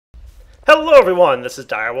Hello everyone, this is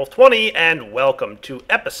Direwolf20 and welcome to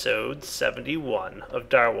episode 71 of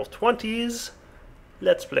Direwolf20's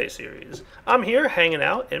Let's Play series. I'm here hanging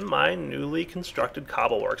out in my newly constructed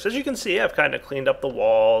cobbleworks. As you can see, I've kind of cleaned up the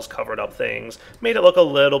walls, covered up things, made it look a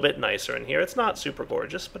little bit nicer in here. It's not super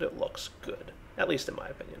gorgeous, but it looks good, at least in my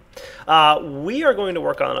opinion. We are going to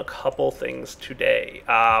work on a couple things today.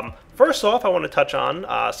 First off, I want to touch on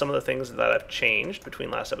some of the things that I've changed between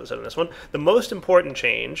last episode and this one. The most important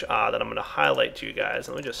change that I'm going to highlight to you guys,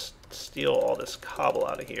 let me just steal all this cobble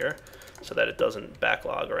out of here so that it doesn't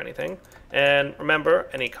backlog or anything. And remember,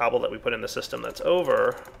 any cobble that we put in the system that's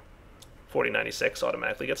over 4096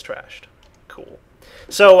 automatically gets trashed. Cool.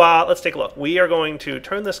 So let's take a look. We are going to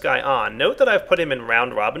turn this guy on. Note that I've put him in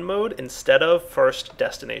round robin mode instead of first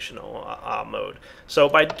destination mode. So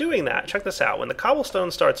by doing that, check this out. When the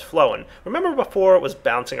cobblestone starts flowing, remember before it was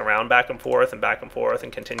bouncing around back and forth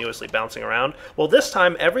and continuously bouncing around? Well, this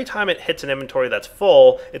time, every time it hits an inventory that's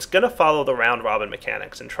full, it's going to follow the round robin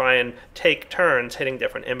mechanics and try and take turns hitting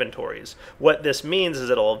different inventories. What this means is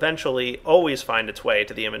it'll eventually always find its way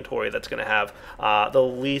to the inventory that's going to have the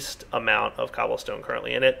least amount of cobblestone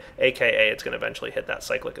currently in it, aka it's going to eventually hit that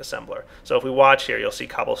cyclic assembler. So if we watch here, you'll see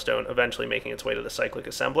cobblestone eventually making its way to the cyclic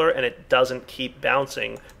assembler, and it doesn't keep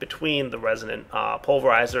bouncing between the resonant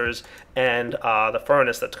pulverizers and the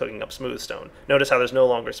furnace that's cooking up smooth stone. Notice how there's no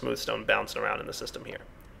longer smooth stone bouncing around in the system here.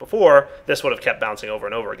 Before, this would have kept bouncing over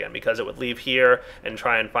and over again because it would leave here and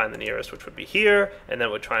try and find the nearest, which would be here, and then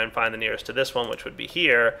it would try and find the nearest to this one, which would be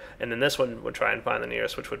here, and then this one would try and find the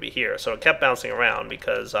nearest, which would be here. So it kept bouncing around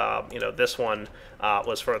because this one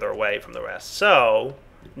was further away from the rest. So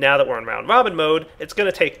now that we're in round robin mode, it's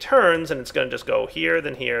going to take turns, and it's going to just go here,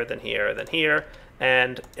 then here, then here, then here.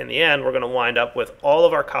 And in the end, we're going to wind up with all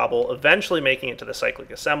of our cobble eventually making it to the cyclic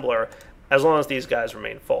assembler, as long as these guys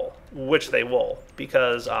remain full, which they will,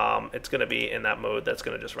 because it's going to be in that mode that's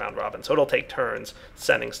going to just round robin. So it'll take turns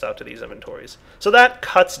sending stuff to these inventories. So that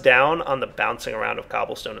cuts down on the bouncing around of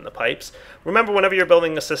cobblestone in the pipes. Remember, whenever you're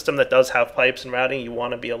building a system that does have pipes and routing, you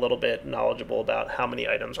want to be a little bit knowledgeable about how many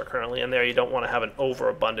items are currently in there. You don't want to have an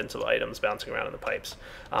overabundance of items bouncing around in the pipes.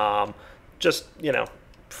 Just,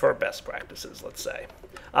 for best practices, let's say.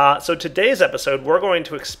 So today's episode, we're going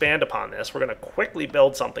to expand upon this. We're going to quickly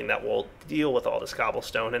build something that will deal with all this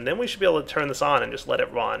cobblestone, and then we should be able to turn this on and just let it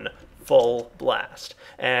run full blast.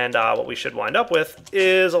 And what we should wind up with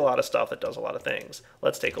is a lot of stuff that does a lot of things.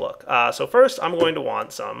 Let's take a look. So first, I'm going to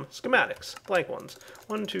want some schematics, blank ones.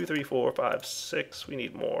 1, 2, 3, 4, 5, 6. We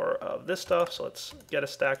need more of this stuff, so let's get a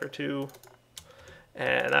stack or two.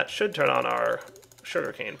 And that should turn on our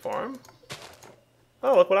sugarcane farm.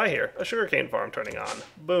 Oh, look what I hear. A sugarcane farm turning on.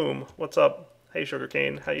 Boom. What's up? Hey,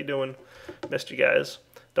 sugarcane. How you doing? Missed you guys.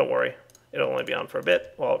 Don't worry. It'll only be on for a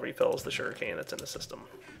bit while it refills the sugarcane that's in the system.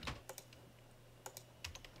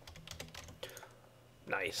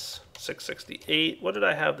 Nice. 668. What did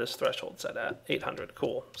I have this threshold set at? 800.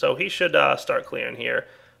 Cool. So he should start clearing here.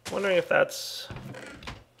 Wondering if that's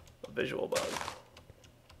a visual bug.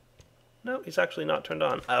 No, he's actually not turned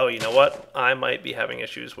on. Oh, you know what? I might be having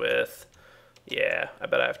issues with... Yeah, I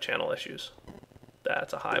bet I have channel issues.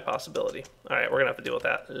 That's a high possibility. Alright, we're going to have to deal with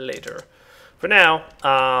that later. For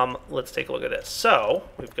now, let's take a look at this. So,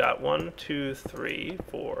 we've got 1, 2, 3,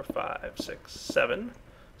 4, 5, 6, 7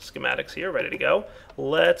 schematics here ready to go.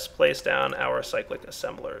 Let's place down our cyclic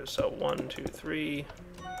assemblers. So 1, 2, 3,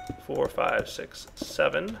 4, 5, 6,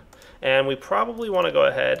 7. And we probably want to go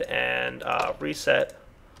ahead and reset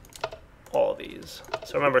all of these.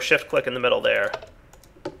 So remember, shift click in the middle there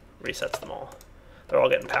resets them all. They're all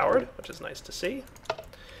getting powered, which is nice to see.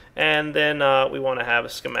 And then we want to have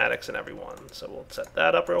schematics in every one. So we'll set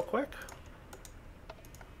that up real quick.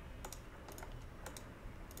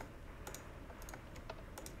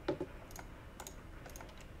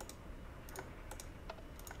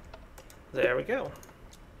 There we go.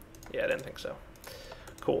 Yeah, I didn't think so.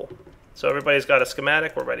 Cool. So everybody's got a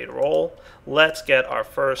schematic. We're ready to roll. Let's get our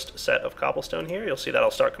first set of cobblestone here. You'll see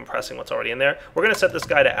that'll start compressing what's already in there. We're going to set this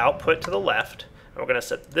guy to output to the left, and we're going to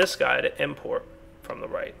set this guy to import from the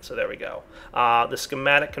right. So there we go. The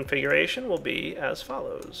schematic configuration will be as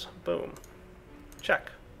follows. Boom.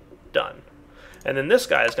 Check. Done. And then this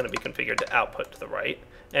guy is going to be configured to output to the right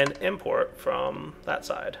and import from that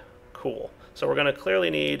side. Cool. So we're going to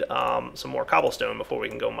clearly need some more cobblestone before we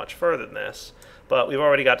can go much further than this. But we've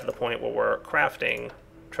already got to the point where we're crafting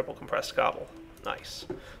triple compressed cobble. Nice.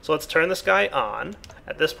 So let's turn this guy on.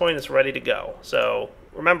 At this point, it's ready to go. So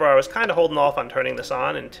remember, I was kind of holding off on turning this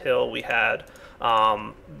on until we had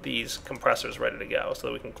these compressors ready to go so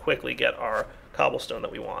that we can quickly get our cobblestone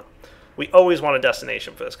that we want. We always want a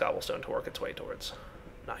destination for this cobblestone to work its way towards.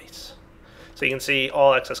 Nice. So you can see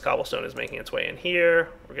all excess cobblestone is making its way in here.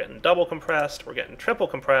 We're getting double compressed, we're getting triple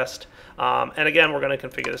compressed, and again, we're going to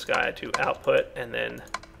configure this guy to output and then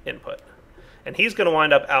input. And he's going to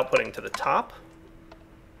wind up outputting to the top,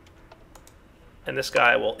 and this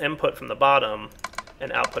guy will input from the bottom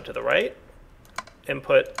and output to the right.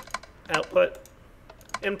 Input, output,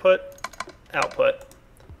 input, output,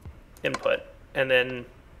 input, and then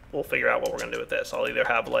we'll figure out what we're going to do with this. I'll either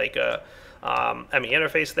have like a ME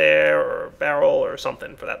interface there or a barrel or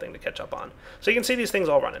something for that thing to catch up on. So you can see these things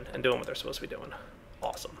all running and doing what they're supposed to be doing.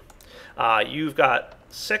 Awesome. You've got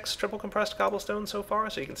 6 triple compressed cobblestone so far,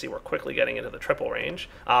 so you can see we're quickly getting into the triple range.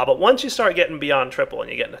 But once you start getting beyond triple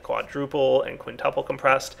and you get into quadruple and quintuple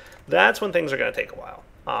compressed, that's when things are going to take a while.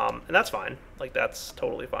 And that's fine. Like, that's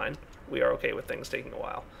totally fine. We are okay with things taking a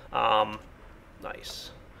while.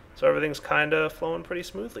 Nice. So everything's kind of flowing pretty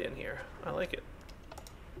smoothly in here. I like it.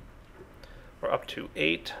 We're up to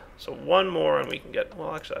 8. So one more and we can get,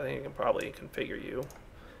 well, actually, I think I can probably configure you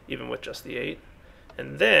even with just the 8.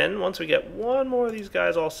 And then once we get one more of these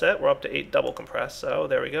guys all set, we're up to 8 double compressed. So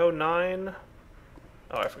there we go, 9.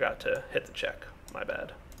 Oh, I forgot to hit the check. My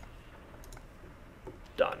bad.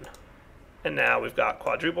 Done. And now we've got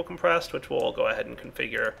quadruple compressed, which we'll go ahead and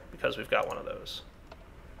configure because we've got one of those.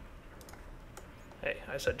 Hey,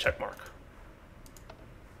 I said check mark.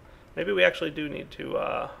 Maybe we actually do need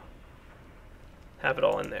to have it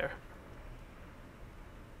all in there.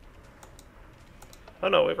 Oh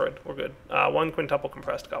no, we're good. We're good. 1 quintuple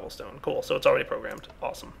compressed cobblestone. Cool. So it's already programmed.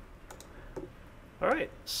 Awesome. All right.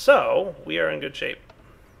 So we are in good shape.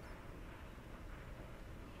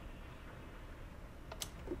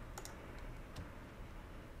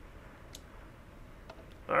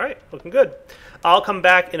 All right, looking good. I'll come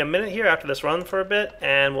back in a minute here after this run for a bit,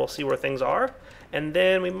 and we'll see where things are. And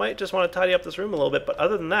then we might just want to tidy up this room a little bit, but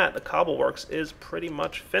other than that, the cobble works is pretty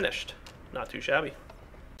much finished. Not too shabby.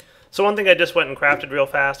 So one thing I just went and crafted real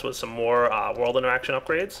fast was some more world interaction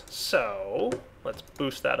upgrades. So let's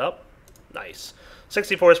boost that up. Nice.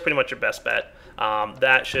 64 is pretty much your best bet.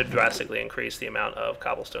 That should drastically increase the amount of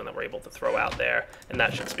cobblestone that we're able to throw out there, and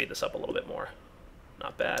that should speed this up a little bit more.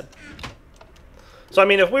 Not bad. So I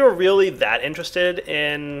mean, if we were really that interested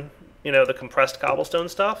in, you know, the compressed cobblestone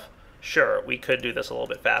stuff, sure, we could do this a little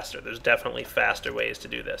bit faster. There's definitely faster ways to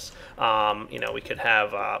do this. You know, we could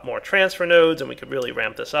have more transfer nodes and we could really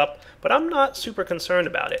ramp this up, but I'm not super concerned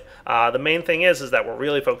about it. The main thing is that we're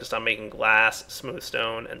really focused on making glass, smooth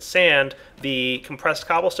stone, and sand. The compressed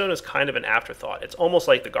cobblestone is kind of an afterthought. It's almost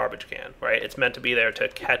like the garbage can, right? It's meant to be there to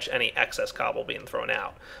catch any excess cobble being thrown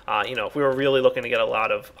out. You know, if we were really looking to get a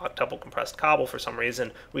lot of octuple compressed cobble for some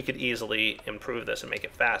reason, we could easily improve this and make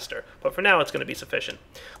it faster. But for now, it's going to be sufficient.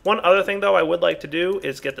 One other thing, though, I would like to do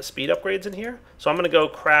is get the speed upgrades in here. So I'm going to go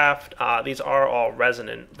craft, these are all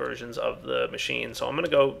resonant versions of the machine, so I'm going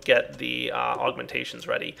to go get the augmentations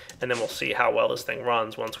ready, and then we'll see how well this thing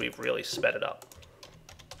runs once we've really sped it up.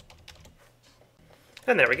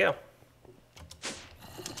 And there we go.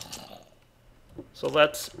 So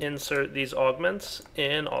let's insert these augments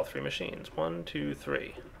in all 3 machines. 1, 2,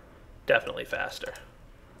 3. Definitely faster.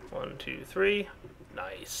 1, 2, 3.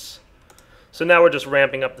 Nice. So now we're just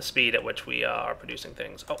ramping up the speed at which we are producing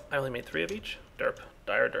things. Oh, I only made 3 of each. Derp.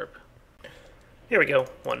 Dire derp. Here we go.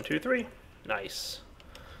 1, 2, 3. Nice.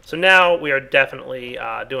 So now we are definitely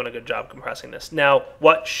doing a good job compressing this. Now,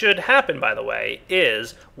 what should happen, by the way,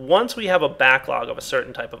 is once we have a backlog of a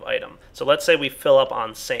certain type of item, so let's say we fill up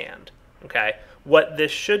on sand, okay? What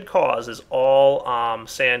this should cause is all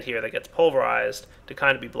sand here that gets pulverized to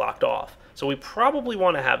kind of be blocked off. So we probably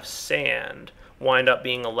want to have sand wind up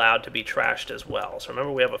being allowed to be trashed as well. So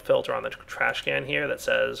remember, we have a filter on the trash can here that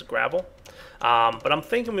says gravel. But I'm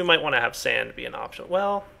thinking we might want to have sand be an option.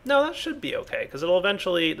 Well, no, that should be okay, because it'll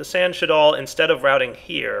eventually, the sand should all, instead of routing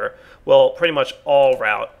here, will pretty much all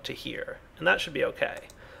route to here. And that should be okay.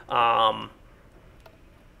 Yeah,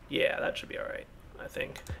 that should be all right, I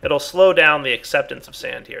think. It'll slow down the acceptance of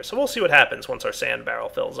sand here. So we'll see what happens once our sand barrel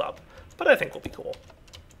fills up. But I think we'll be cool.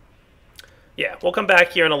 Yeah, we'll come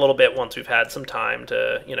back here in a little bit once we've had some time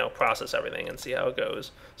to, you know, process everything and see how it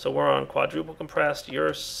goes. So we're on quadruple compressed.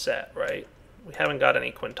 You're set, right? We haven't got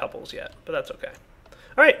any quintuples yet, but that's okay.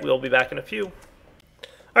 All right, we'll be back in a few.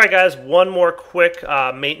 All right, guys, one more quick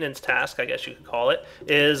maintenance task, I guess you could call it,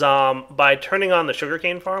 is by turning on the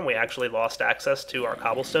sugarcane farm, we actually lost access to our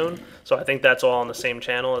cobblestone. So I think that's all on the same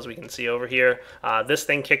channel, as we can see over here. This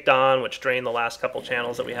thing kicked on, which drained the last couple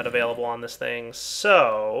channels that we had available on this thing.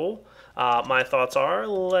 So my thoughts are,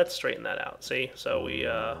 let's straighten that out. See, so we,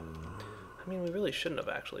 I mean, we really shouldn't have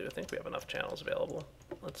actually. I think we have enough channels available.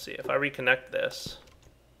 Let's see, if I reconnect this.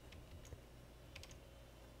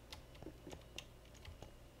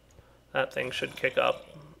 That thing should kick up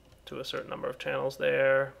to a certain number of channels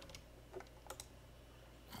there.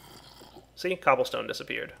 See, cobblestone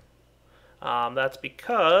disappeared. That's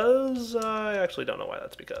because... I actually don't know why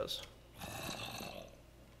that's because.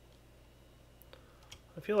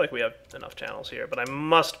 I feel like we have enough channels here, but I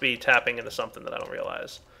must be tapping into something that I don't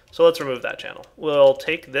realize. So let's remove that channel. We'll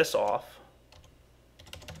take this off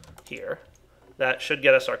here. That should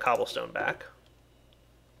get us our cobblestone back.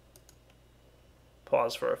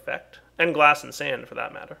 Pause for effect. And glass and sand, for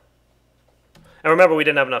that matter. And remember, we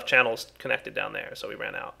didn't have enough channels connected down there, so we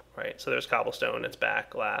ran out, right? So there's cobblestone, it's back,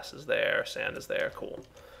 glass is there, sand is there, cool.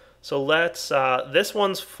 So let's, this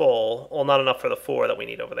one's full, well, not enough for the 4 that we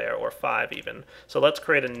need over there, or 5 even. So let's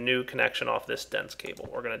create a new connection off this dense cable.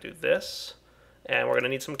 We're going to do this, and we're going to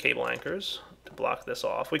need some cable anchors to block this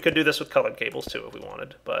off. We could do this with colored cables too if we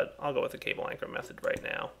wanted, but I'll go with the cable anchor method right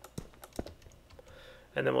now.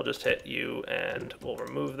 And then we'll just hit U, and we'll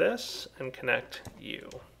remove this and connect U.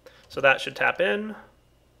 So that should tap in.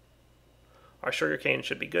 Our sugarcane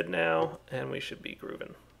should be good now, and we should be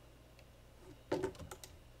grooving.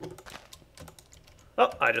 Oh,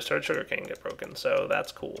 I just heard sugarcane get broken, so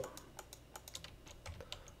that's cool.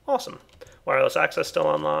 Awesome. Wireless access still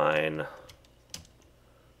online.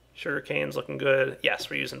 Sugarcane's looking good. Yes,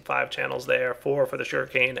 we're using 5 channels there, 4 for the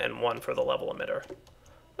sugarcane and 1 for the level emitter.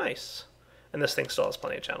 Nice. And this thing still has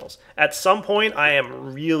plenty of channels. At some point, I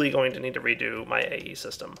am really going to need to redo my AE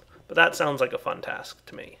system, but that sounds like a fun task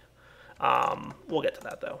to me. We'll get to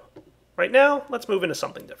that, though. Right now, let's move into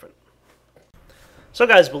something different. So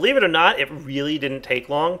guys, believe it or not, it really didn't take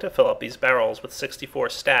long to fill up these barrels with 64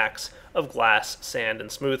 stacks of glass, sand, and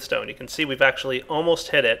smooth stone. You can see we've actually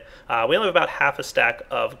almost hit it. We only have about half a stack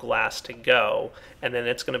of glass to go, and then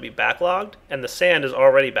it's going to be backlogged, and the sand is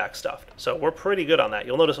already backstuffed. So we're pretty good on that.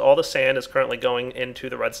 You'll notice all the sand is currently going into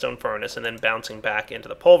the redstone furnace and then bouncing back into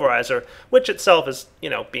the pulverizer, which itself is,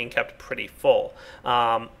 being kept pretty full.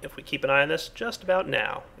 If we keep an eye on this just about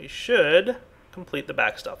now, we should complete the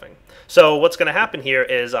backstuffing. So what's going to happen here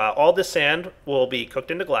is all this sand will be cooked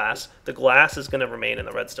into glass. The glass is going to remain in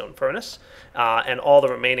the redstone furnace, and all the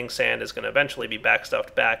remaining sand is going to eventually be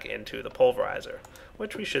backstuffed back into the pulverizer,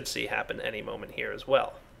 which we should see happen any moment here as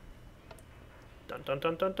well. Dun dun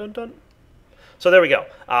dun dun dun dun. So there we go.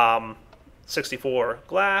 64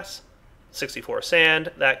 glass, 64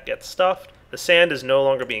 sand, that gets stuffed. The sand is no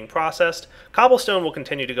longer being processed. Cobblestone will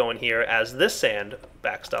continue to go in here as this sand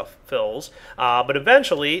backstuff fills, but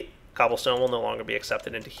eventually cobblestone will no longer be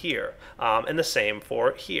accepted into here, and the same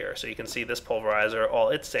for here. So you can see this pulverizer, all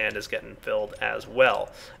its sand is getting filled as well.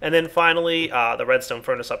 And then finally, the redstone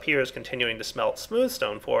furnace up here is continuing to smelt smooth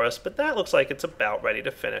stone for us, but that looks like it's about ready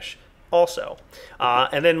to finish also.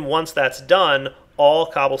 And then once that's done, all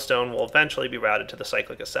cobblestone will eventually be routed to the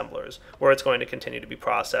cyclic assemblers, where it's going to continue to be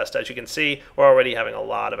processed. As you can see, we're already having a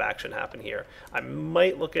lot of action happen here. I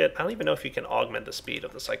might look at, I don't even know if you can augment the speed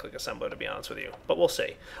of the cyclic assembler, to be honest with you, but we'll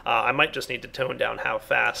see. I might just need to tone down how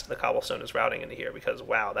fast the cobblestone is routing into here, because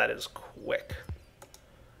wow, that is quick.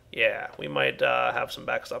 Yeah, we might have some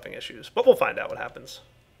backstuffing issues, but we'll find out what happens.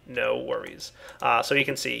 No worries. So you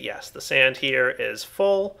can see, yes, the sand here is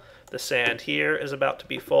full, the sand here is about to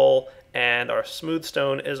be full, and our smooth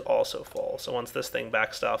stone is also full. So once this thing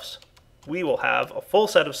backstuffs, we will have a full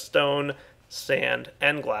set of stone, sand,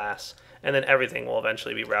 and glass, and then everything will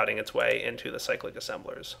eventually be routing its way into the cyclic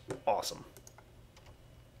assemblers. Awesome.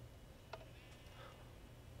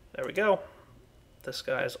 There we go. This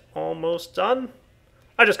guy's almost done.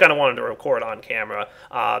 I just kind of wanted to record on camera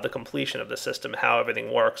the completion of the system, how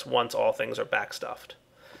everything works once all things are backstuffed.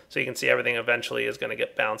 So you can see everything eventually is going to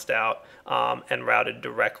get bounced out and routed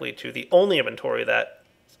directly to the only inventory that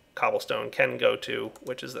cobblestone can go to,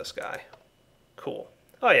 which is this guy. Cool.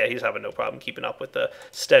 Oh yeah, he's having no problem keeping up with the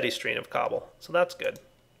steady stream of cobble, so that's good.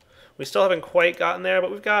 We still haven't quite gotten there, but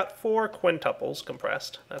we've got 4 quintuples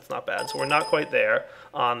compressed. That's not bad. So we're not quite there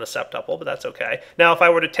on the septuple, but that's okay. Now, if I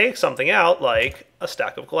were to take something out, like a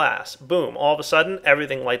stack of glass, boom, all of a sudden,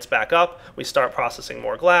 everything lights back up. We start processing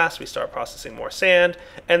more glass, we start processing more sand,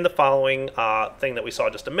 and the following thing that we saw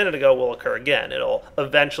just a minute ago will occur again. It'll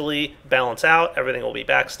eventually balance out, everything will be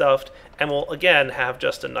backstuffed, and we'll, again, have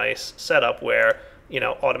just a nice setup where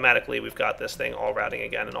automatically we've got this thing all routing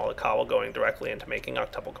again and all the cobble going directly into making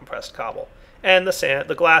octuple compressed cobble. And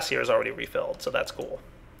the glass here is already refilled, so that's cool.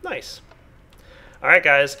 Nice. Alright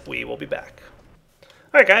guys, we will be back.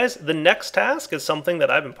 Alright guys, the next task is something that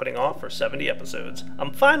I've been putting off for 70 episodes.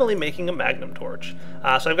 I'm finally making a magnum torch.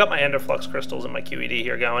 So I've got my enderflux crystals and my QED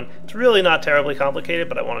here going. It's really not terribly complicated,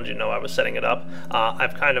 but I wanted you to know I was setting it up.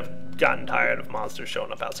 I've kind of gotten tired of monsters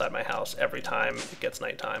showing up outside my house every time it gets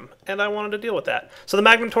nighttime, and I wanted to deal with that. So the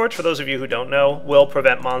Magnum Torch, for those of you who don't know, will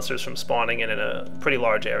prevent monsters from spawning in a pretty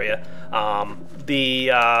large area.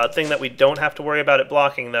 The thing that we don't have to worry about it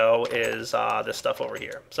blocking, though, is this stuff over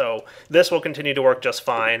here. So this will continue to work just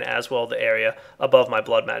fine, as will the area above my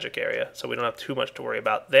blood magic area. So we don't have too much to worry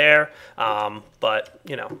about there, but,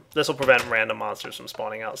 you know, this will prevent random monsters from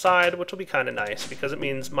spawning outside, which will be kind of nice, because it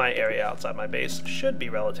means my area outside my base should be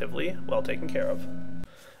relatively well taken care of.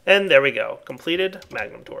 And there we go, completed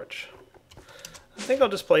Magnum Torch. I think I'll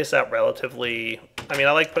just place that relatively, I mean,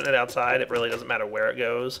 I like putting it outside, it really doesn't matter where it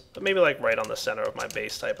goes, but maybe like right on the center of my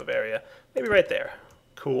base type of area, maybe right there.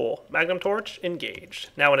 Cool, Magnum Torch engaged.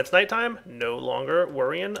 Now when it's nighttime, no longer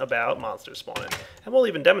worrying about monsters spawning. And we'll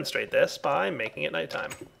even demonstrate this by making it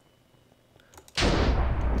nighttime.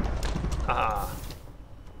 Aha.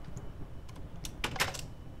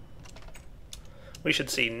 We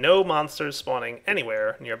should see no monsters spawning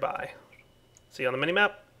anywhere nearby. See on the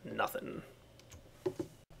minimap? Nothing.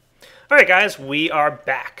 Alright guys, we are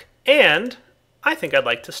back. And I think I'd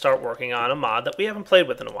like to start working on a mod that we haven't played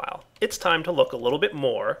with in a while. It's time to look a little bit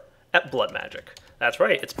more at blood magic. That's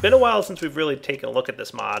right, it's been a while since we've really taken a look at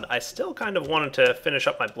this mod. I still kind of wanted to finish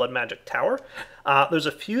up my blood magic tower. There's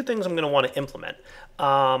a few things I'm going to want to implement.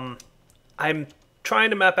 I'm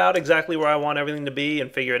trying to map out exactly where I want everything to be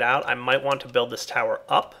and figure it out. I might want to build this tower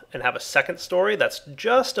up and have a second story that's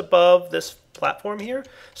just above this platform here.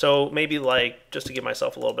 So maybe like, just to give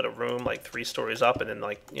myself a little bit of room, like 3 stories up and then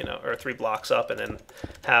like, you know, or 3 blocks up and then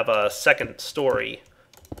have a second story,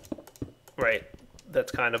 right,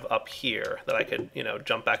 that's kind of up here that I could, you know,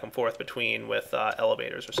 jump back and forth between with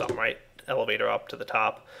elevators or something, right? Elevator up to the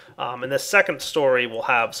top. And this second story will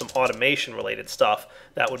have some automation related stuff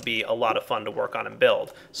that would be a lot of fun to work on and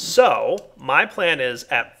build. So my plan is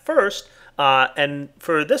at first, and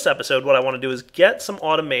for this episode, what I want to do is get some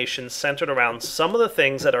automation centered around some of the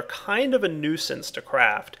things that are kind of a nuisance to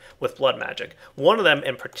craft with blood magic. One of them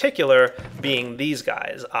in particular being these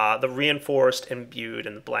guys, the reinforced, imbued,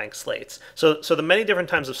 and blank slates. So the many different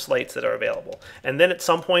types of slates that are available. And then at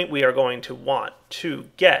some point we are going to want to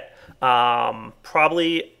get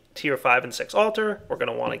probably tier 5 and 6 altar. We're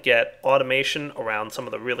going to want to get automation around some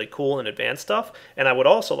of the really cool and advanced stuff. And I would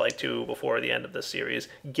also like to, before the end of this series,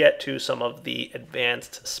 get to some of the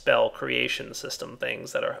advanced spell creation system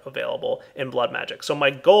things that are available in blood magic. So my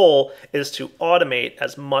goal is to automate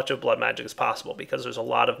as much of blood magic as possible because there's a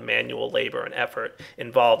lot of manual labor and effort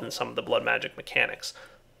involved in some of the blood magic mechanics.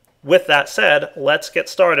 With that said, let's get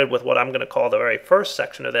started with what I'm going to call the very first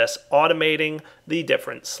section of this, automating the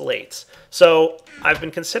different slates. So I've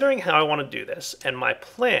been considering how I want to do this, and my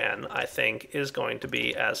plan, I think, is going to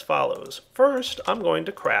be as follows. First, I'm going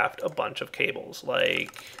to craft a bunch of cables,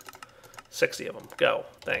 like 60 of them. Go,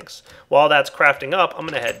 thanks. While that's crafting up, I'm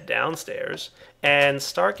going to head downstairs and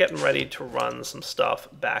start getting ready to run some stuff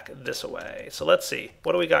back this way. So let's see,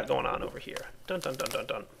 what do we got going on over here? Dun dun dun dun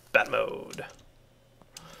dun. Bat mode.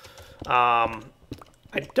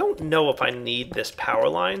 I don't know if I need this power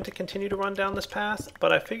line to continue to run down this path,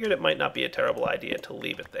 but I figured it might not be a terrible idea to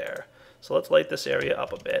leave it there. So let's light this area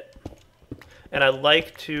up a bit. And I'd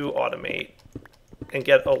like to automate and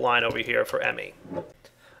get a line over here for Emmy.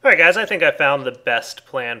 Alright guys, I think I found the best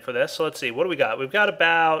plan for this. So let's see, what do we got? We've got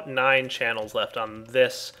about 9 channels left on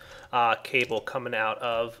this cable coming out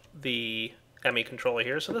of the Emmy controller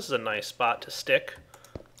here. So this is a nice spot to stick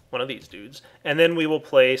one of these dudes. And then we will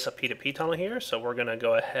place a P2P tunnel here. So we're going to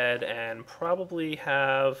go ahead and probably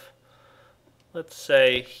have, let's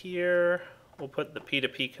say here, we'll put the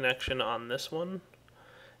P2P connection on this one.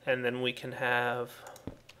 And then we can have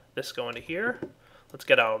this go into here. Let's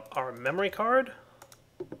get out our memory card.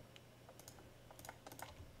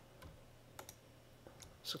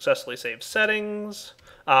 Successfully save settings.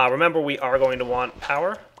 Remember, we are going to want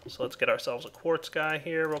power. So let's get ourselves a quartz guy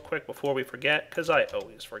here real quick before we forget, because I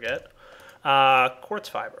always forget. Quartz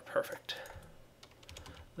fiber, perfect.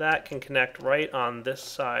 That can connect right on this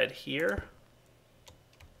side here.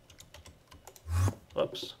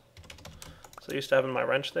 Whoops. So used to having my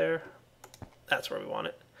wrench there. That's where we want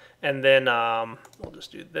it. And then we'll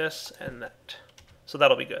just do this and that. So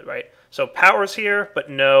that'll be good, right? So power's here, but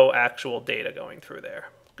no actual data going through there.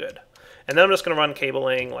 Good. And then I'm just going to run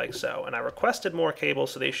cabling like so. And I requested more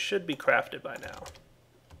cables, so they should be crafted by now.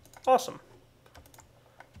 Awesome.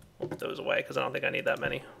 We'll put those away because I don't think I need that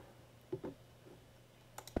many.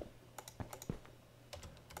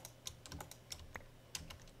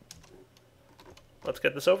 Let's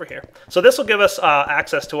get this over here. So this will give us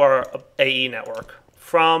access to our AE network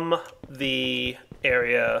from the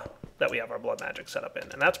area that we have our blood magic set up in.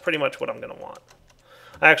 And that's pretty much what I'm going to want.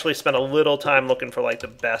 I actually spent a little time looking for like the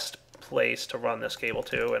best place to run this cable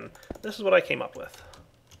to, and this is what I came up with.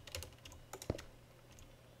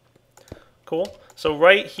 Cool. So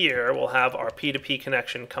right here we'll have our P2P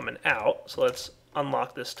connection coming out. So let's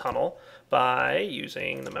unlock this tunnel by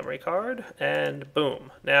using the memory card, and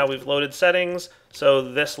boom. Now we've loaded settings, so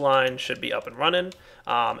this line should be up and running.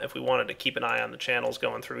 If we wanted to keep an eye on the channels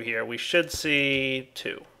going through here, we should see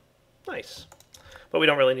 2. Nice. But we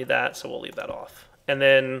don't really need that, so we'll leave that off. And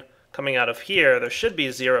then coming out of here, there should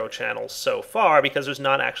be 0 channels so far because there's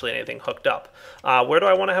not actually anything hooked up. Where do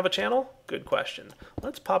I want to have a channel? Good question.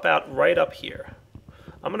 Let's pop out right up here.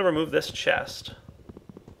 I'm going to remove this chest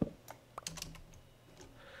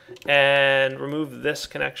and remove this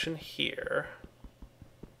connection here.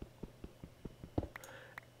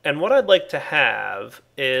 And what I'd like to have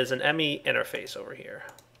is an ME interface over here.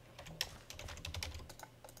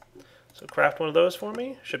 So craft one of those for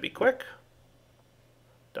me. Should be quick.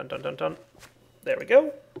 Dun, dun, dun, dun. There we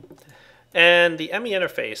go. And the ME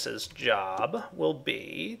interface's job will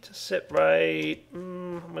be to sit right,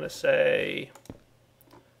 I'm going to say,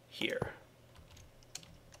 here.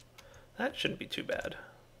 That shouldn't be too bad.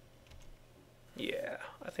 Yeah,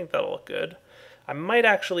 I think that'll look good. I might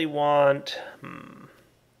actually want,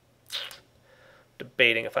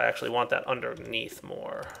 debating if I actually want that underneath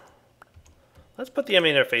more. Let's put the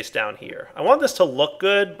ME interface down here. I want this to look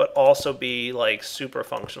good, but also be like super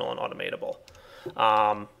functional and automatable.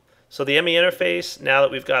 So the ME interface, now that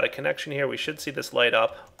we've got a connection here, we should see this light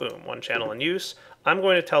up. Boom, 1 channel in use. I'm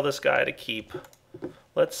going to tell this guy to keep,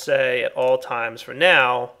 let's say at all times for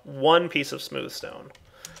now, 1 piece of smooth stone.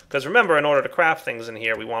 Because remember, in order to craft things in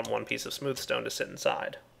here, we want 1 piece of smooth stone to sit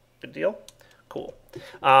inside. Good deal? Cool.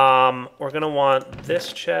 We're going to want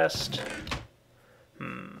this chest.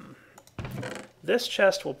 This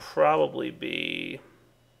chest will probably be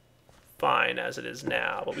fine as it is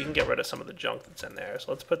now, but we can get rid of some of the junk that's in there.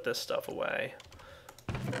 So let's put this stuff away.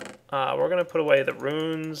 We're going to put away the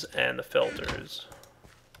runes and the filters.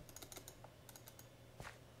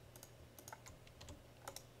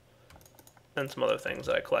 And some other things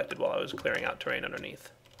that I collected while I was clearing out terrain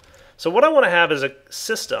underneath. So what I want to have is a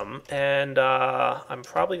system, and I'm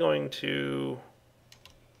probably going to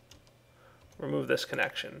remove this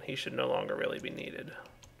connection. He should no longer really be needed.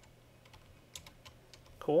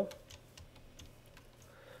 Cool.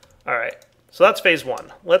 All right, so that's phase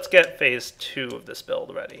 1. Let's get phase 2 of this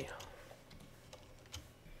build ready.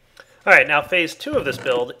 All right, now phase 2 of this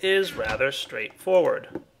build is rather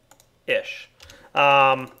straightforward-ish.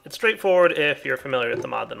 It's straightforward if you're familiar with the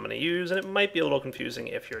mod that I'm going to use, and it might be a little confusing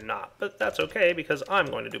if you're not, but that's okay because I'm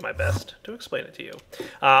going to do my best to explain it to you.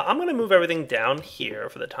 I'm going to move everything down here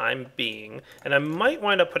for the time being, and I might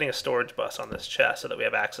wind up putting a storage bus on this chest so that we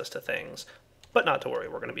have access to things, but not to worry,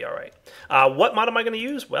 we're going to be all right. What mod am I going to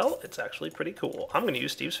use? Well, it's actually pretty cool. I'm going to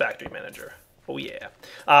use Steve's Factory Manager. Oh yeah.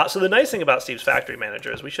 So the nice thing about Steve's Factory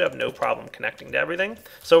Manager is we should have no problem connecting to everything.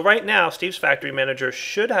 So right now, Steve's Factory Manager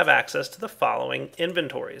should have access to the following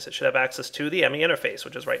inventories. It should have access to the ME interface,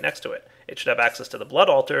 which is right next to it. It should have access to the blood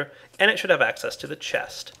altar, and it should have access to the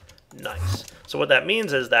chest. Nice. So what that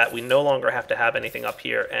means is that we no longer have to have anything up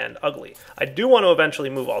here and ugly. I do want to eventually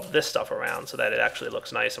move all this stuff around so that it actually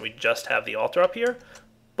looks nice and we just have the altar up here.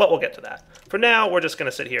 But we'll get to that. For now, we're just going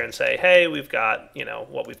to sit here and say, hey, we've got, you know,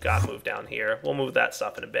 what we've got moved down here. We'll move that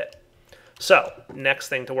stuff in a bit. So, next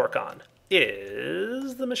thing to work on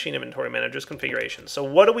is the Machine Inventory Manager's configuration. So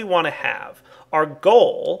what do we want to have? Our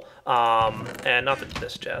goal, and not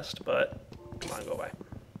this chest, but, come on, go away.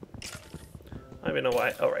 I don't even know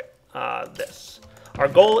why. Oh, right. This. Our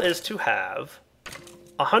goal is to have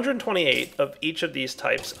 128 of each of these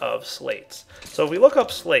types of slates. So if we look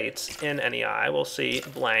up slates in NEI, we'll see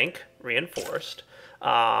blank, reinforced,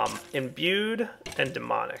 imbued, and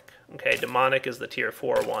demonic. Okay, demonic is the tier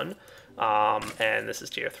 4 one, and this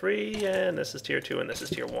is tier 3, and this is tier 2, and this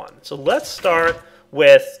is tier 1. So let's start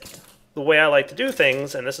with the way I like to do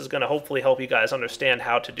things, and this is going to hopefully help you guys understand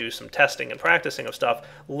how to do some testing and practicing of stuff.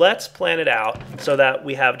 Let's plan it out so that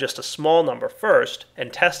we have just a small number first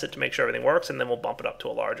and test it to make sure everything works, and then we'll bump it up to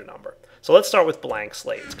a larger number. So let's start with blank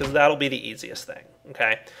slates, because that'll be the easiest thing,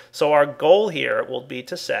 okay? So our goal here will be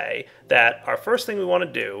to say that our first thing we want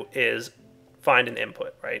to do is find an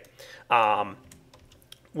input, right?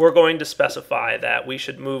 We're going to specify that we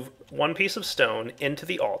should move 1 piece of stone into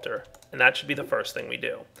the altar, and that should be the first thing we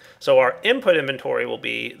do. So our input inventory will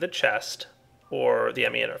be the chest or the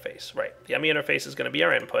ME interface, right? The ME interface is going to be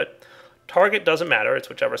our input. Target doesn't matter, it's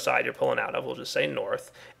whichever side you're pulling out of. We'll just say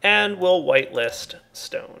north. And we'll whitelist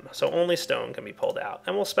stone. So only stone can be pulled out.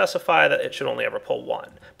 And we'll specify that it should only ever pull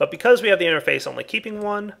one. But because we have the interface only keeping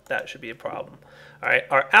one, that should be a problem. All right,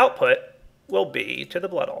 our output will be to the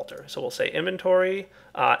blood altar. So we'll say inventory,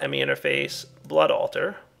 ME interface, blood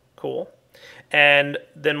altar. Cool. And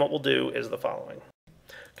then what we'll do is the following.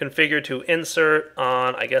 Configure to insert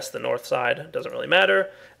on, I guess, the north side, doesn't really matter.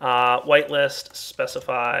 Whitelist,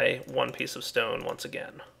 specify one piece of stone once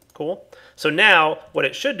again. Cool. So now what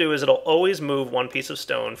it should do is it'll always move one piece of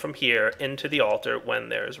stone from here into the altar when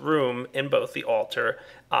there's room in both the altar,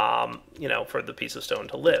 for the piece of stone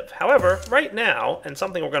to live. However, right now, and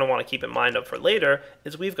something we're going to want to keep in mind of for later,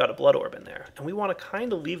 is we've got a blood orb in there. And we want to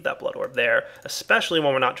kind of leave that blood orb there, especially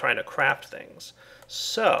when we're not trying to craft things.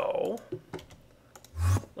 So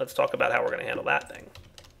let's talk about how we're going to handle that thing.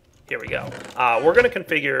 Here we go. We're going to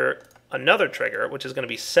configure another trigger, which is going to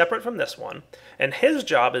be separate from this one, and his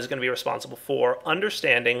job is going to be responsible for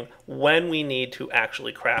understanding when we need to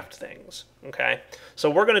actually craft things. Okay, so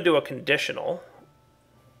we're going to do a conditional,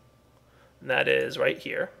 and that is right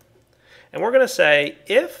here, and we're going to say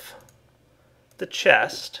if the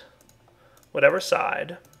chest, whatever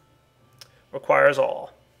side, requires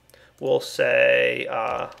all, we'll say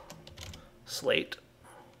slate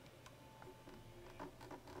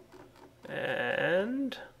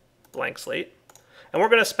and blank slate, and we're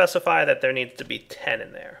going to specify that there needs to be 10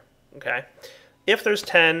 in there. Okay, if there's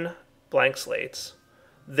 10 blank slates,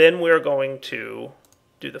 then we're going to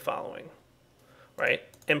do the following, right?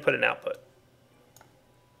 Input and output.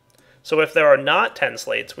 So if there are not 10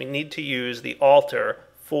 slates, we need to use the altar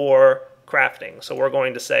for crafting. So we're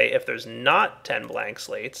going to say if there's not 10 blank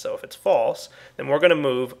slates, so if it's false, then we're going to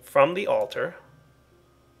move from the altar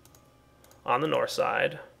on the north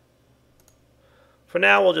side. For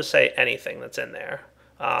now, we'll just say anything that's in there.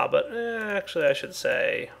 But actually, I should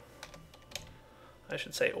say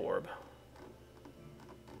orb.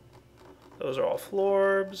 Those are all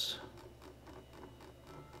florbs.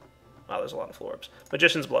 Oh, there's a lot of florbs.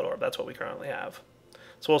 Magician's blood orb, that's what we currently have.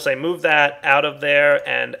 So we'll say move that out of there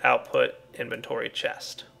and output inventory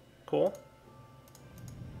chest. Cool.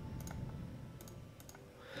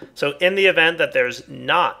 So in the event that there's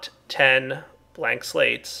not 10 blank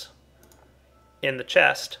slates in the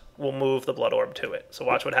chest, we'll move the blood orb to it. So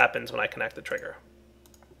watch what happens when I connect the trigger.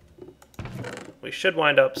 We should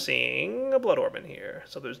wind up seeing a blood orb in here.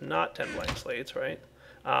 So there's not 10 blank slates, right?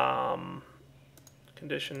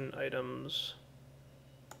 Condition items,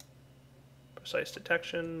 precise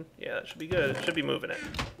detection. Yeah, that should be good. It should be moving it.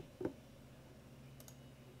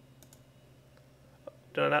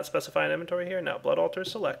 Did I not specify an inventory here? No. Blood altar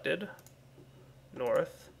selected.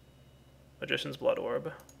 North. Magician's blood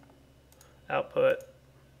orb. Output.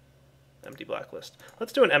 Empty blacklist.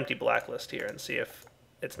 Let's do an empty blacklist here and see if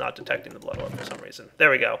it's not detecting the blood orb for some reason. There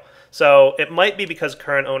we go. So it might be because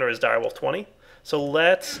current owner is Direwolf 20. So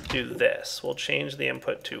let's do this. We'll change the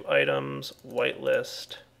input to items,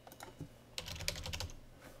 whitelist.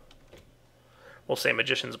 We'll say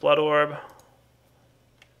Magician's blood orb.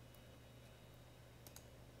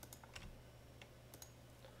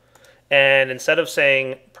 And instead of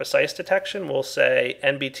saying precise detection, we'll say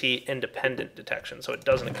NBT independent detection, so it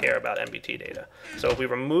doesn't care about NBT data. So if we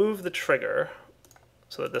remove the trigger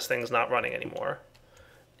so that this thing's not running anymore,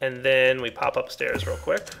 and then we pop upstairs real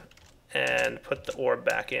quick and put the orb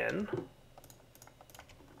back in.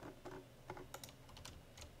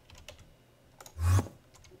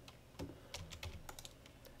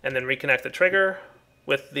 And then reconnect the trigger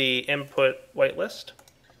with the input whitelist.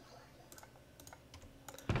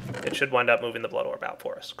 It should wind up moving the blood orb out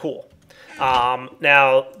for us. Cool.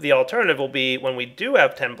 Now, the alternative will be when we do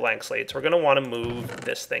have 10 blank slates, we're going to want to move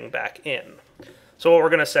this thing back in. So what we're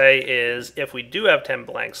going to say is if we do have 10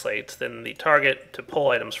 blank slates, then the target to pull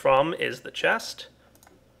items from is the chest.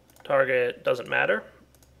 Target doesn't matter.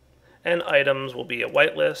 And items will be a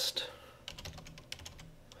whitelist,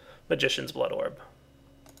 Magician's blood orb,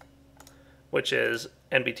 which is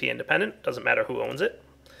NBT independent, doesn't matter who owns it.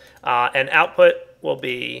 And output will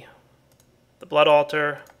be the blood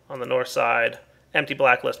altar on the north side. Empty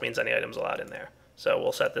blacklist means any items allowed in there. So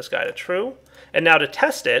we'll set this guy to true. And now to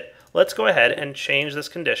test it, let's go ahead and change this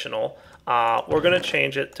conditional. We're going to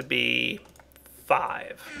change it to be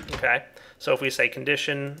 5. Okay. So if we say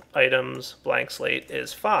condition items blank slate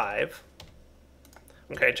is 5.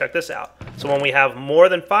 Okay, check this out. So when we have more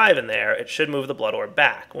than 5 in there, it should move the blood orb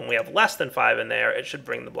back. When we have less than 5 in there, it should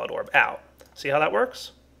bring the blood orb out. See how that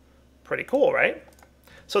works? Pretty cool, right?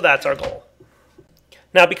 So that's our goal.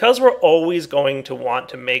 Now, because we're always going to want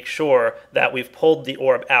to make sure that we've pulled the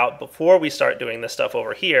orb out before we start doing this stuff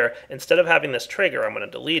over here, instead of having this trigger, I'm going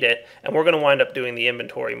to delete it, and we're going to wind up doing the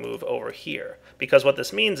inventory move over here. Because what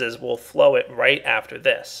this means is we'll flow it right after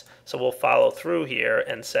this. So we'll follow through here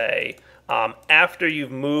and say, after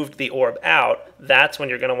you've moved the orb out, that's when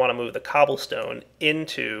you're going to want to move the cobblestone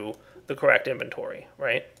into the correct inventory,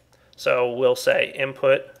 right? So we'll say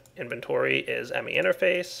input inventory is ME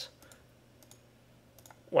interface.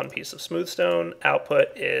 One piece of smooth stone.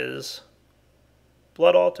 Output is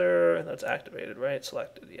blood altar. That's activated, right?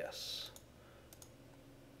 Selected, yes.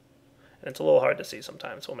 And it's a little hard to see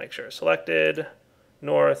sometimes. We'll make sure selected,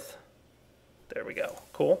 north. There we go.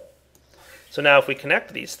 Cool. So now if we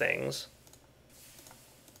connect these things,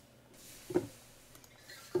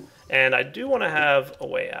 and I do want to have a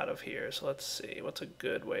way out of here. So let's see. What's a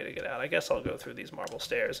good way to get out? I guess I'll go through these marble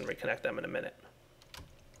stairs and reconnect them in a minute.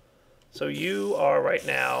 So you are right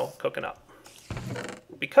now cooking up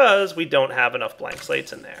because we don't have enough blank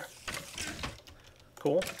slates in there.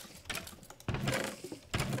 Cool.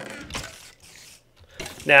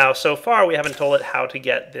 Now, so far we haven't told it how to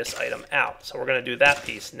get this item out. So we're going to do that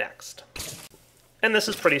piece next. And this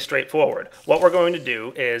is pretty straightforward. What we're going to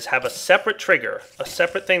do is have a separate trigger, a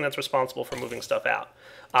separate thing that's responsible for moving stuff out.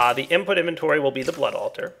 The input inventory will be the blood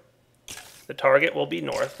altar. The target will be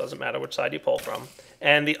north, doesn't matter which side you pull from.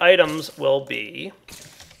 And the items will be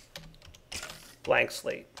blank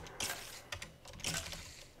slate.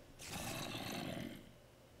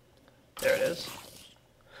 There it is.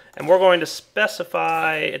 And we're going to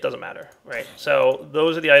specify, it doesn't matter, right? So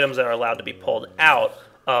those are the items that are allowed to be pulled out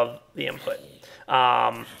of the input.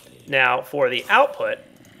 Now for the output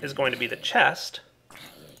is going to be the chest.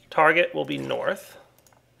 Target will be north,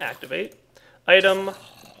 activate. Item,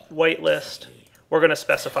 whitelist. We're going to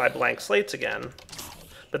specify blank slates again.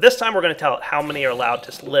 But this time we're going to tell it how many are allowed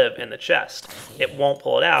to live in the chest. It won't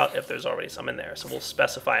pull it out if there's already some in there. So we'll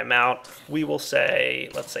specify amount. We will say,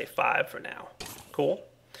 let's say 5 for now. Cool.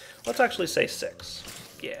 Let's actually say 6.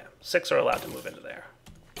 Yeah, 6 are allowed to move into there.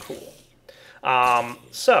 Cool.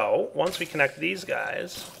 So once we connect these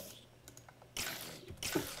guys,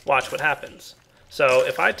 watch what happens. So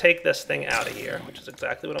if I take this thing out of here, which is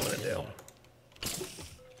exactly what I'm going to do,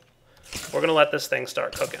 we're going to let this thing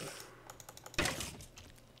start cooking.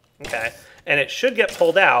 Okay, and it should get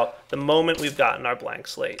pulled out the moment we've gotten our blank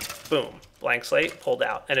slate. Boom, blank slate pulled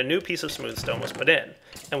out, and a new piece of smooth stone was put in,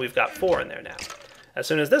 and we've got 4 in there now. As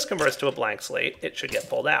soon as this converts to a blank slate, it should get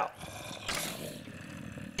pulled out.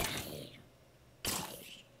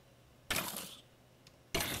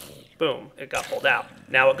 Boom, it got pulled out.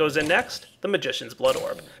 Now what goes in next? The Magician's Blood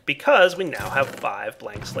Orb, because we now have 5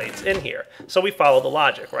 blank slates in here. So we follow the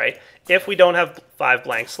logic, right? If we don't have 5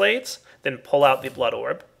 blank slates, then pull out the Blood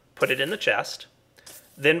Orb, put it in the chest,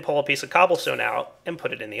 then pull a piece of cobblestone out and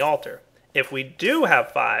put it in the altar. If we do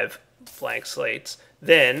have 5 blank slates,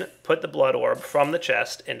 then put the Blood Orb from the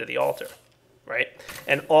chest into the altar, right?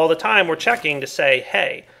 And all the time we're checking to say,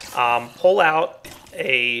 hey, pull out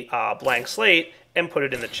a blank slate and put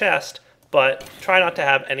it in the chest, but try not to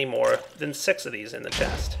have any more than 6 of these in the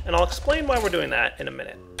chest. And I'll explain why we're doing that in a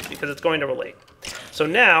minute, because it's going to relate. So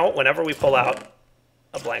now, whenever we pull out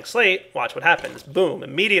a blank slate, watch what happens. Boom,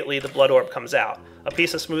 immediately the blood orb comes out. A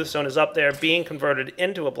piece of smooth stone is up there being converted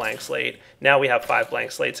into a blank slate. Now we have 5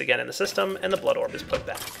 blank slates again in the system, and the blood orb is put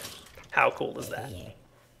back. How cool is that?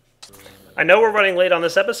 I know we're running late on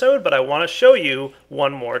this episode, but I want to show you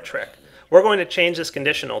one more trick. We're going to change this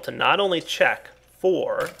conditional to not only check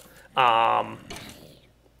for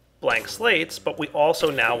blank slates, but we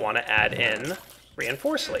also now want to add in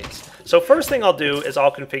reinforced slates. So first thing I'll do is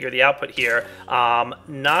I'll configure the output here.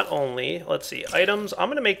 Not only, let's see, items, I'm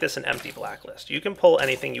going to make this an empty blacklist. You can pull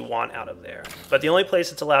anything you want out of there, but the only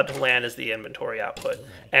place it's allowed to land is the inventory output.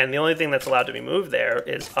 And the only thing that's allowed to be moved there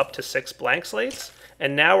is up to 6 blank slates.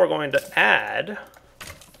 And now we're going to add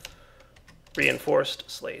reinforced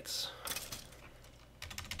slates.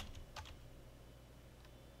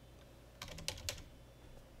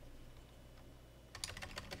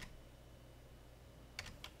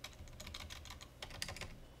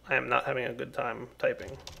 I am not having a good time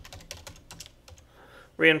typing.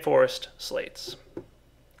 Reinforced slates.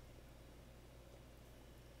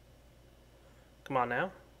 Come on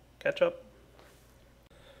now, catch up.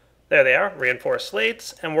 There they are, reinforced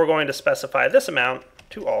slates, and we're going to specify this amount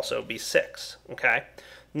to also be 6, okay?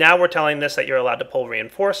 Now we're telling this that you're allowed to pull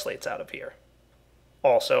reinforced slates out of here.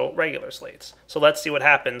 Also regular slates. So let's see what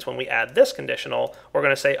happens when we add this conditional. We're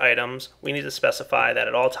going to say items. We need to specify that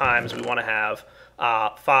at all times we want to have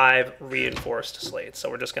 5 reinforced slates. So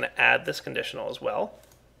we're just going to add this conditional as well.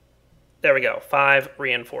 There we go, 5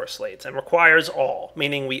 reinforced slates, and requires all,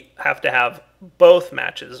 meaning we have to have both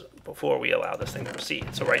matches before we allow this thing to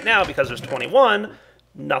proceed. So right now, because there's 21,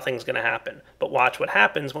 nothing's going to happen. But watch what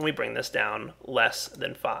happens when we bring this down less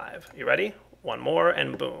than 5. You ready? One more,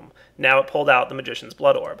 and boom. Now it pulled out the Magician's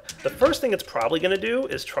Blood Orb. The first thing it's probably going to do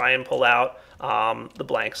is try and pull out the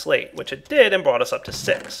blank slate, which it did and brought us up to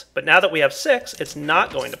 6. But now that we have 6, it's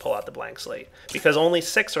not going to pull out the blank slate, because only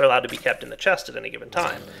 6 are allowed to be kept in the chest at any given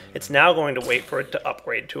time. It's now going to wait for it to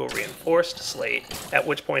upgrade to a reinforced slate, at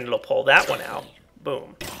which point it'll pull that one out.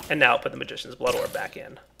 Boom. And now put the Magician's Blood Orb back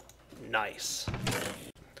in. Nice.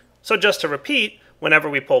 So just to repeat, whenever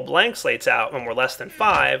we pull blank slates out when we're less than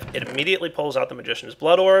 5, it immediately pulls out the Magician's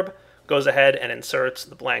Blood Orb, goes ahead and inserts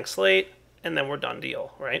the blank slate, and then we're done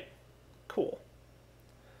deal, right? Cool.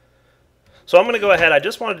 So I'm going to go ahead, I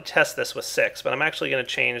just wanted to test this with 6, but I'm actually going to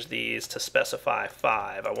change these to specify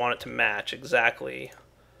 5. I want it to match exactly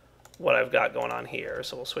what I've got going on here.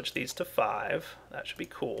 So we'll switch these to 5. That should be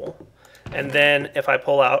cool. And then if I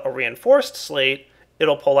pull out a reinforced slate,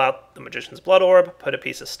 it'll pull out the Magician's Blood Orb, put a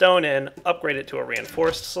piece of stone in, upgrade it to a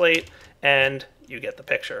reinforced slate, and you get the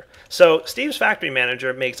picture. So Steve's Factory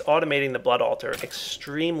Manager makes automating the Blood Altar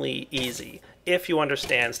extremely easy if you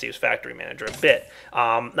understand Steve's Factory Manager a bit.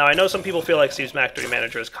 Now, I know some people feel like Steve's Factory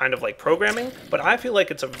Manager is kind of like programming, but I feel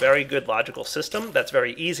like it's a very good logical system that's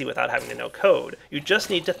very easy without having to know code. You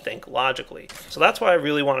just need to think logically. So that's why I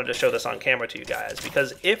really wanted to show this on camera to you guys,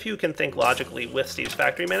 because if you can think logically with Steve's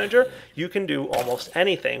Factory Manager, you can do almost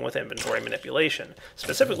anything with inventory manipulation,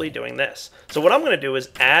 specifically doing this. So what I'm going to do is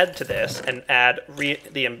add to this and add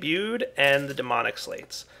the imbued and the demonic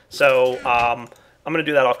slates. So I'm going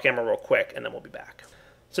to do that off camera real quick, and then we'll be back.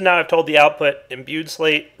 So now I've told the output imbued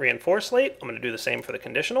slate, reinforced slate. I'm going to do the same for the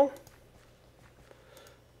conditional.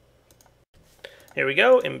 Here we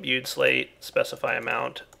go, imbued slate, specify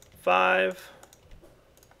amount 5.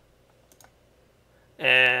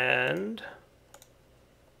 And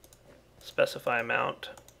specify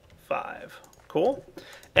amount 5. Cool.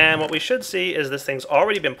 And what we should see is this thing's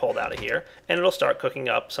already been pulled out of here, and it'll start cooking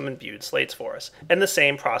up some imbued slates for us. And the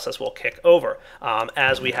same process will kick over.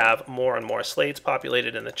 As we have more and more slates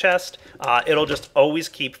populated in the chest, it'll just always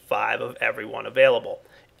keep 5 of every one available.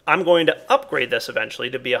 I'm going to upgrade this eventually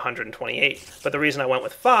to be 128, but the reason I went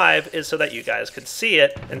with 5 is so that you guys could see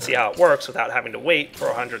it and see how it works without having to wait for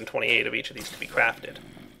 128 of each of these to be crafted.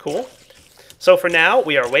 Cool? So for now,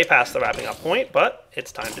 we are way past the wrapping up point, but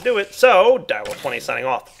it's time to do it. So, Direwolf20 signing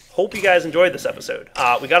off. Hope you guys enjoyed this episode.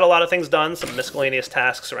 We got a lot of things done, some miscellaneous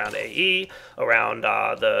tasks around AE, around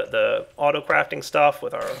the auto-crafting stuff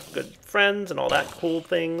with our good friends and all that cool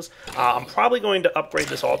things. I'm probably going to upgrade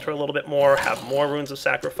this altar a little bit more, have more runes of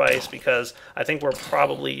sacrifice, because I think we're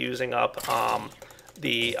probably using up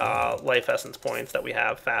the life essence points that we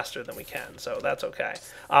have faster than we can, so that's okay.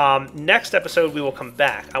 Next episode, we will come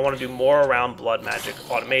back. I want to do more around blood magic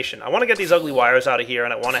automation. I want to get these ugly wires out of here,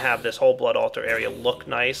 and I want to have this whole blood altar area look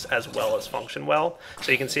nice as well as function well.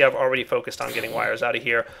 So you can see I've already focused on getting wires out of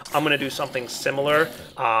here. I'm going to do something similar.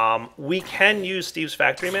 We can use Steve's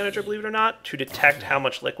Factory Manager, believe it or not, to detect how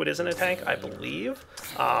much liquid is in a tank, I believe.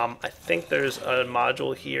 I think there's a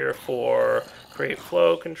module here for create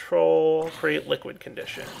flow control, create liquid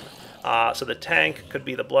condition. So the tank could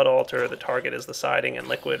be the blood altar, the target is the siding, and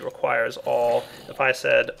liquid requires all. If I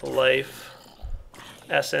said life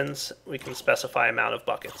essence, we can specify amount of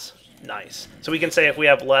buckets. Nice. So we can say if we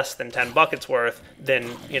have less than 10 buckets worth, then,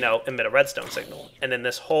 you know, emit a redstone signal. And then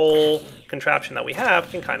this whole contraption that we have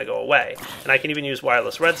can kind of go away. And I can even use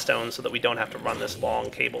wireless redstone so that we don't have to run this long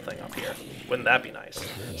cable thing up here. Wouldn't that be nice?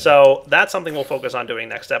 So that's something we'll focus on doing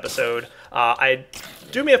next episode.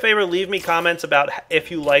 Do me a favor, leave me comments about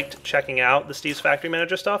if you liked checking out the Steve's Factory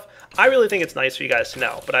Manager stuff. I really think it's nice for you guys to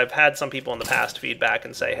know, but I've had some people in the past feedback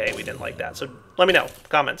and say, hey, we didn't like that. So let me know.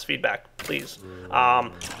 Comments, feedback, please.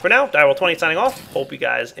 For now, Direwolf20 signing off. Hope you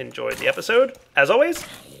guys enjoyed the episode. As always,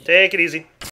 take it easy.